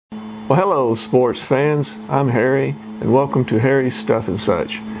Well, hello sports fans, I'm Harry and welcome to Harry's Stuff and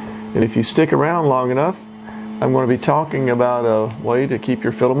Such. And if you stick around long enough, I'm going to be talking about a way to keep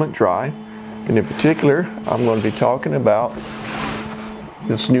your filament dry. And in particular, I'm going to be talking about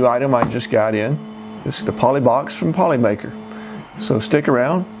this new item I just got in. This is the PolyBox from Polymaker. So stick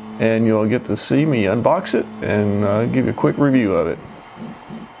around and you'll get to see me unbox it and give you a quick review of it.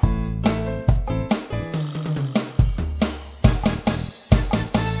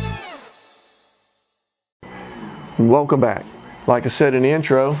 And welcome back. Like I said in the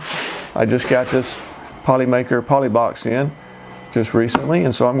intro, I just got this Polymaker PolyBox in just recently,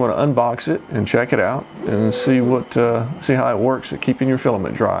 and so I'm going to unbox it and check it out and see how it works at keeping your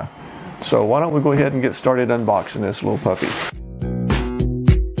filament dry. So why don't we go ahead and get started unboxing this little puppy.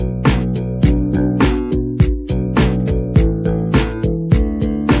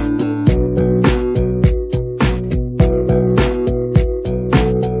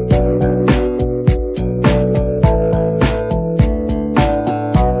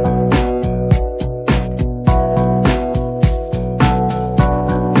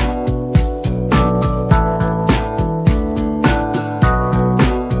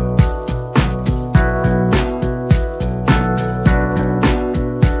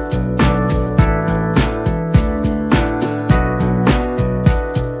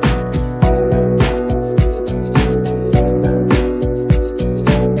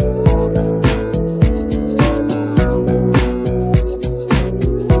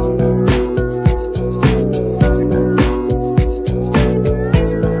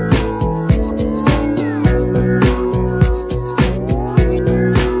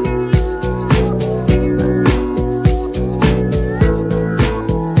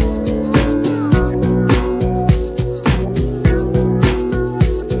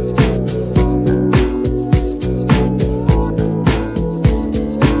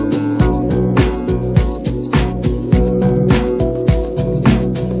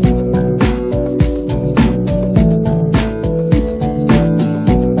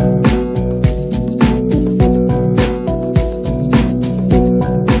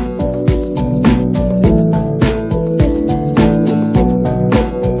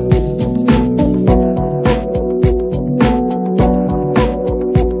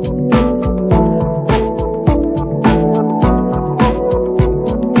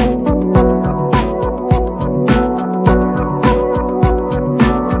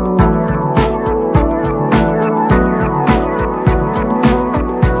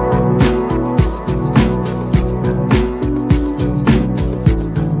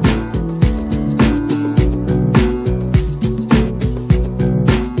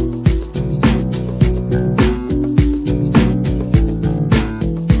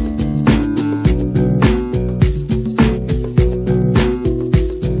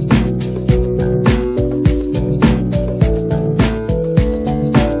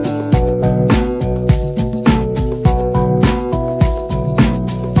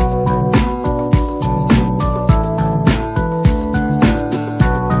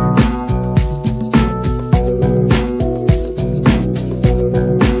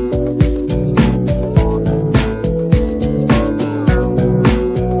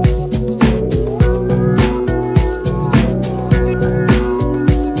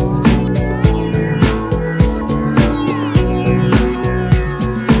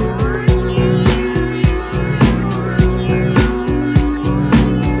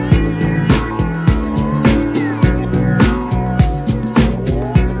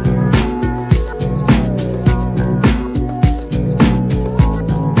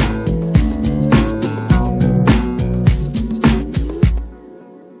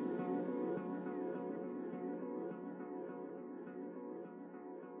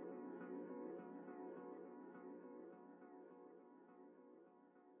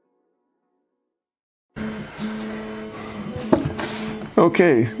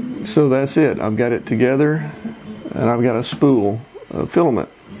 Okay, so that's it. I've got it together and I've got a spool of filament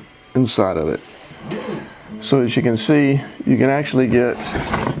inside of it. So as you can see, you can actually get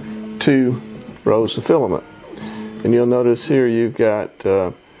 2 rows of filament. And you'll notice here you've got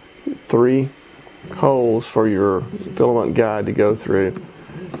 3 holes for your filament guide to go through.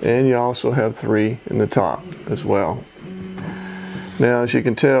 And you also have 3 in the top as well. Now as you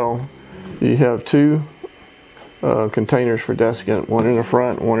can tell, you have 2 containers for desiccant, one in the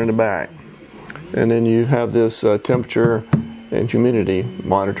front, one in the back. And then you have this temperature and humidity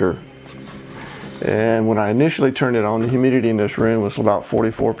monitor. And when I initially turned it on, the humidity in this room was about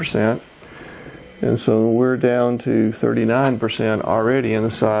 44%. And so we're down to 39% already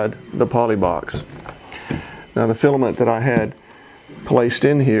inside the PolyBox. Now the filament that I had placed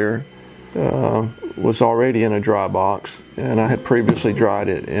in here was already in a dry box, and I had previously dried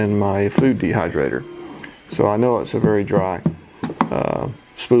it in my food dehydrator. So I know it's a very dry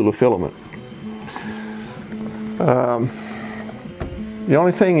spool of filament. The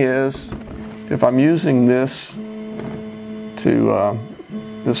only thing is, if I'm using this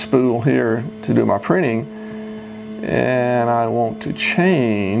spool here to do my printing, and I want to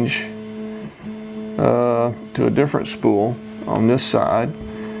change to a different spool on this side,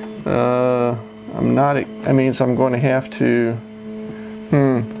 that means I'm going to have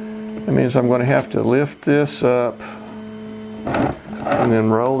to lift this up and then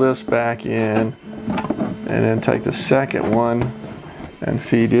roll this back in, and then take the second one and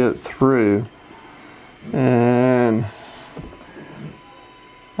feed it through. And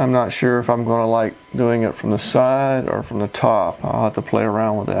I'm not sure if I'm going to like doing it from the side or from the top. I'll have to play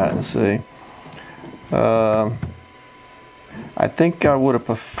around with that and see. I think I would have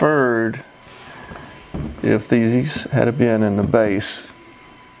preferred if these had been in the base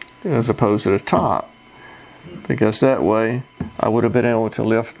as opposed to the top, because that way I would have been able to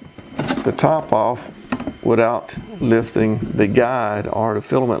lift the top off without lifting the guide or the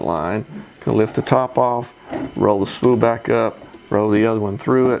filament line. Could lift the top off, roll the spool back up, roll the other one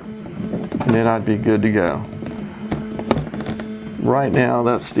through it, and then I'd be good to go. Right now,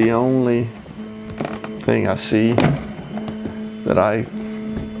 that's the only thing I see that I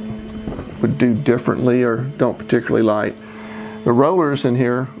would do differently or don't particularly like. The rollers in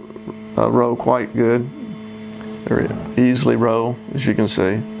here roll quite good. They're easily roll, as you can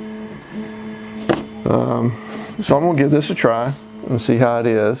see. So I'm going to give this a try and see how it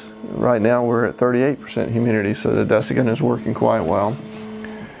is. Right now we're at 38% humidity, so the desiccant is working quite well.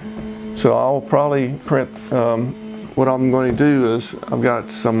 So I'll probably print, what I'm going to do is, I've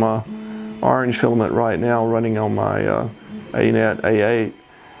got some orange filament right now running on my ANET A8,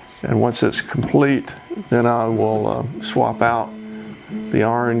 and once it's complete, then I will swap out the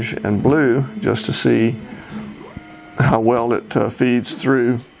orange and blue just to see how well it feeds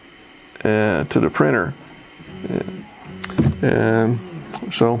through to the printer. And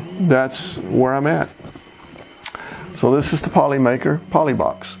so that's where I'm at. So this is the Polymaker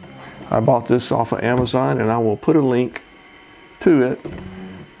PolyBox. I bought this off of Amazon, and I will put a link to it,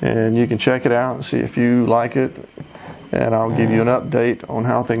 and you can check it out and see if you like it, and I'll give you an update on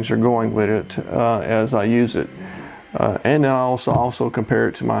how things are going with it as I use it. And then I'll also compare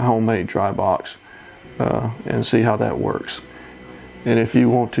it to my homemade dry box and see how that works. And if you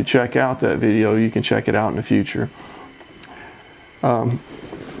want to check out that video, you can check it out in the future.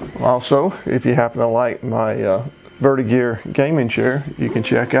 Also, if you happen to like my Vertigear gaming chair, you can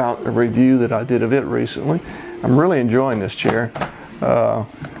check out a review that I did of it recently. I'm really enjoying this chair.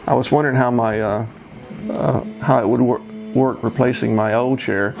 I was wondering how it would work replacing my old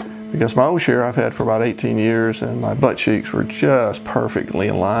chair, because my old chair I've had for about 18 years, and my butt cheeks were just perfectly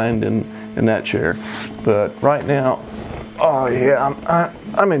aligned in that chair. But right now, oh yeah,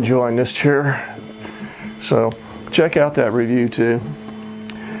 I'm enjoying this chair. So check out that review too.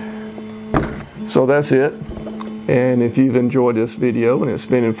 So that's it. And if you've enjoyed this video and it's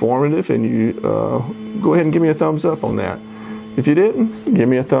been informative, and you go ahead and give me a thumbs up on that. If you didn't, give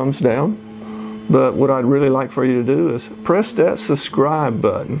me a thumbs down. But what I'd really like for you to do is press that subscribe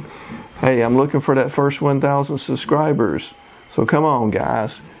button. Hey, I'm looking for that first 1,000 subscribers. So come on,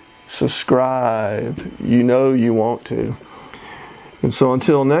 guys. Subscribe. You know you want to. And so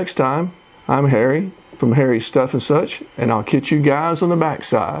until next time, I'm Harry from Harry's Stuff and Such, and I'll catch you guys on the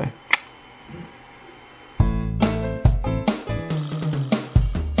backside.